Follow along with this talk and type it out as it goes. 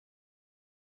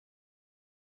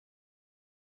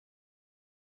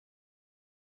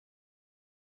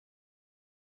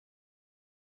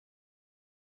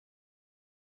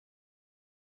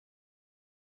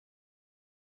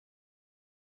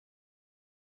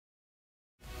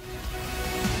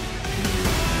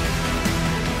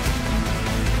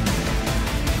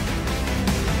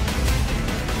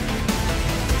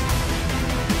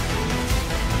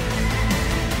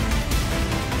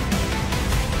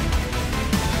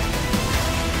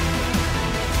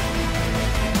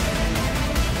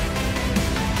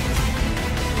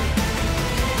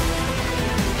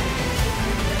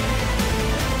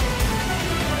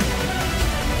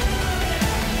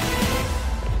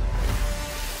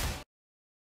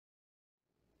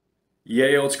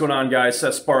Yeah, what's going on, guys?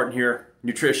 Seth Spartan here,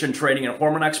 nutrition, training, and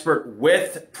hormone expert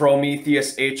with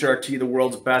Prometheus HRT, the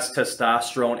world's best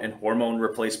testosterone and hormone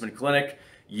replacement clinic.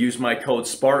 Use my code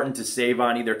Spartan to save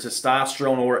on either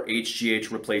testosterone or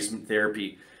HGH replacement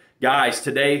therapy. Guys,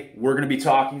 today we're going to be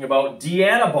talking about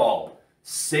Dianabol,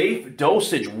 safe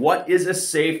dosage. What is a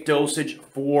safe dosage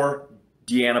for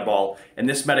Dianabol? And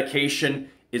this medication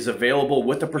is available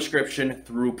with a prescription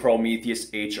through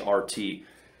Prometheus HRT.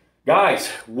 Guys,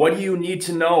 what do you need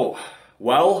to know?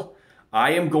 Well,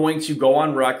 I am going to go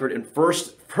on record and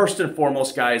first and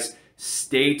foremost, guys,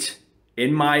 state,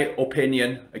 in my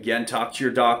opinion, again, talk to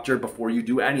your doctor before you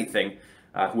do anything,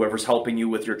 whoever's helping you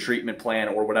with your treatment plan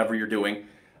or whatever you're doing.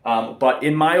 But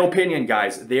in my opinion,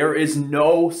 guys, there is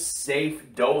no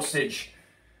safe dosage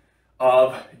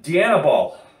of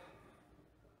Dianabol.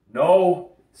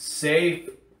 No safe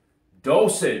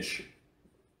dosage.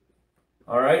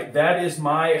 All right, that is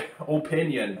my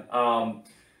opinion.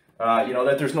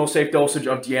 That there's no safe dosage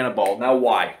of Dianabol. Now,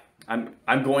 why?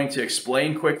 I'm going to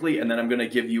explain quickly, and then I'm going to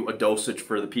give you a dosage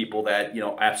for the people that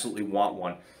absolutely want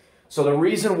one. So the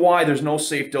reason why there's no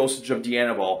safe dosage of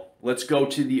Dianabol, let's go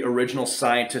to the original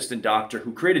scientist and doctor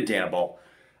who created Dianabol.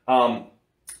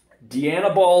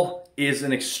 Dianabol is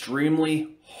an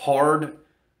extremely hard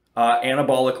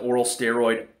anabolic oral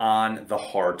steroid on the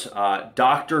heart.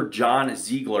 Dr. John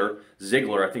Ziegler,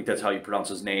 I think that's how you pronounce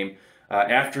his name,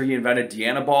 after he invented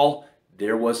Dianabol,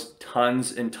 there was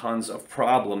tons and tons of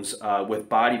problems with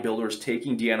bodybuilders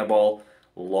taking Dianabol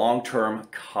long-term,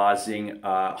 causing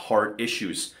heart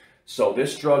issues. So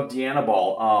this drug,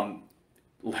 Dianabol,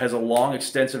 has a long,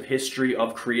 extensive history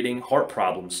of creating heart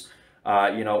problems.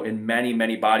 In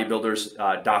many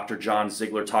bodybuilders, Dr. John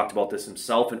Ziegler talked about this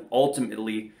himself and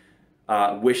ultimately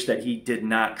wished that he did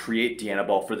not create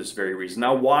Dianabol for this very reason.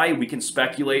 Now, why? We can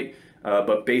speculate,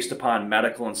 but based upon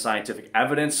medical and scientific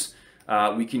evidence,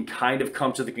 we can kind of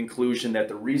come to the conclusion that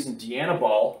the reason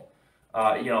Dianabol,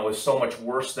 is so much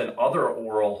worse than other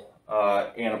oral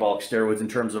anabolic steroids in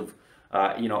terms of,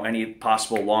 any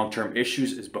possible long-term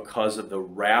issues is because of the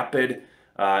rapid,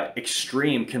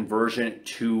 extreme conversion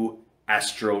to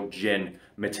estrogen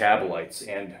metabolites.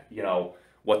 And,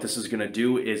 what this is going to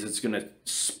do is it's going to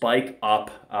spike up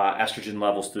estrogen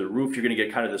levels through the roof. You're going to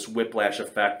get kind of this whiplash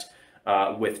effect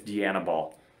with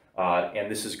Dianabol. And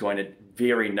this is going to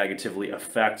very negatively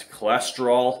affect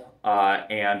cholesterol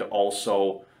and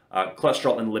also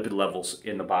cholesterol and lipid levels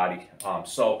in the body.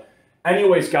 So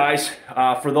anyways, guys,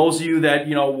 for those of you that,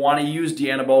 want to use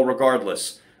Dianabol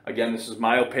regardless, again, this is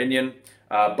my opinion,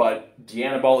 but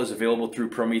Dianabol is available through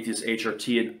Prometheus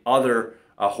HRT and other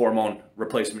hormone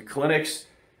replacement clinics.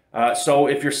 So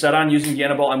if you're set on using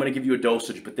Dianabol, I'm going to give you a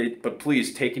dosage, but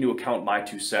please take into account my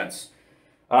 2 cents.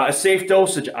 A safe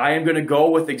dosage, I am going to go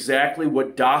with exactly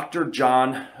what Dr.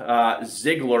 John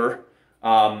Ziegler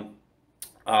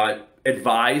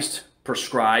advised,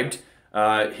 prescribed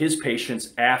his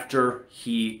patients after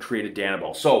he created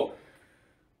Dianabol. So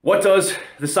what does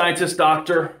the scientist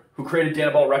doctor who created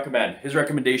Dianabol recommend? His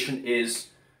recommendation is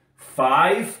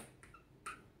 5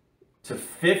 to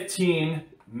 15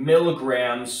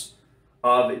 milligrams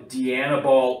of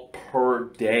Dianabol per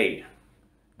day.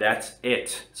 That's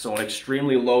it. So an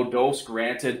extremely low dose.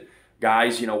 Granted,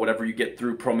 guys, whatever you get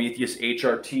through Prometheus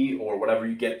HRT or whatever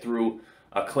you get through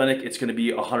a clinic, it's going to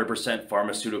be 100%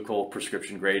 pharmaceutical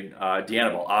prescription grade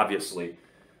Dianabol, obviously.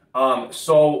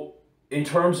 So in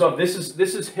terms of this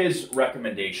is his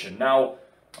recommendation. Now,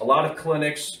 a lot of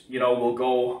clinics, will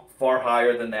go far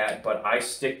higher than that, but I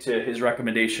stick to his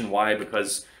recommendation. Why?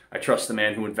 Because I trust the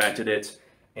man who invented it.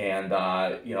 And,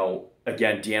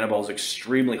 again, Dianabol is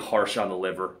extremely harsh on the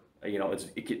liver.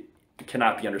 It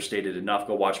cannot be understated enough.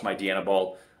 Go watch my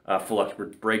Dianabol full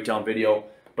expert breakdown video.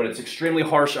 But it's extremely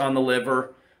harsh on the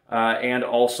liver. And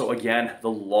also, again, the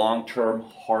long-term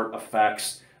heart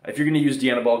effects. If you're going to use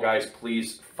Dianabol, guys,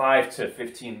 please 5 to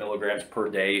 15 milligrams per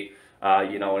day.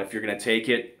 And if you're going to take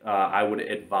it, I would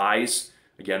advise,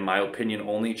 again, my opinion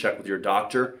only, check with your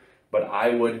doctor. But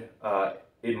I would,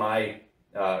 in my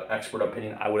expert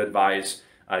opinion, I would advise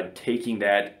taking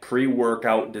that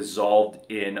pre-workout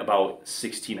dissolved in about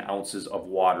 16 ounces of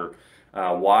water.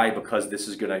 Why? Because this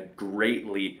is going to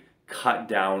greatly cut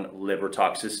down liver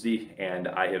toxicity. And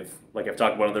like I've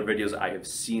talked about in other videos, I have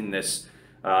seen this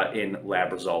in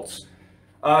lab results.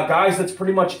 Guys, that's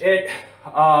pretty much it.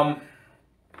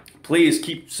 Please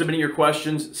keep submitting your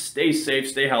questions. Stay safe,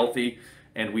 stay healthy,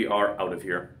 and we are out of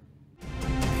here.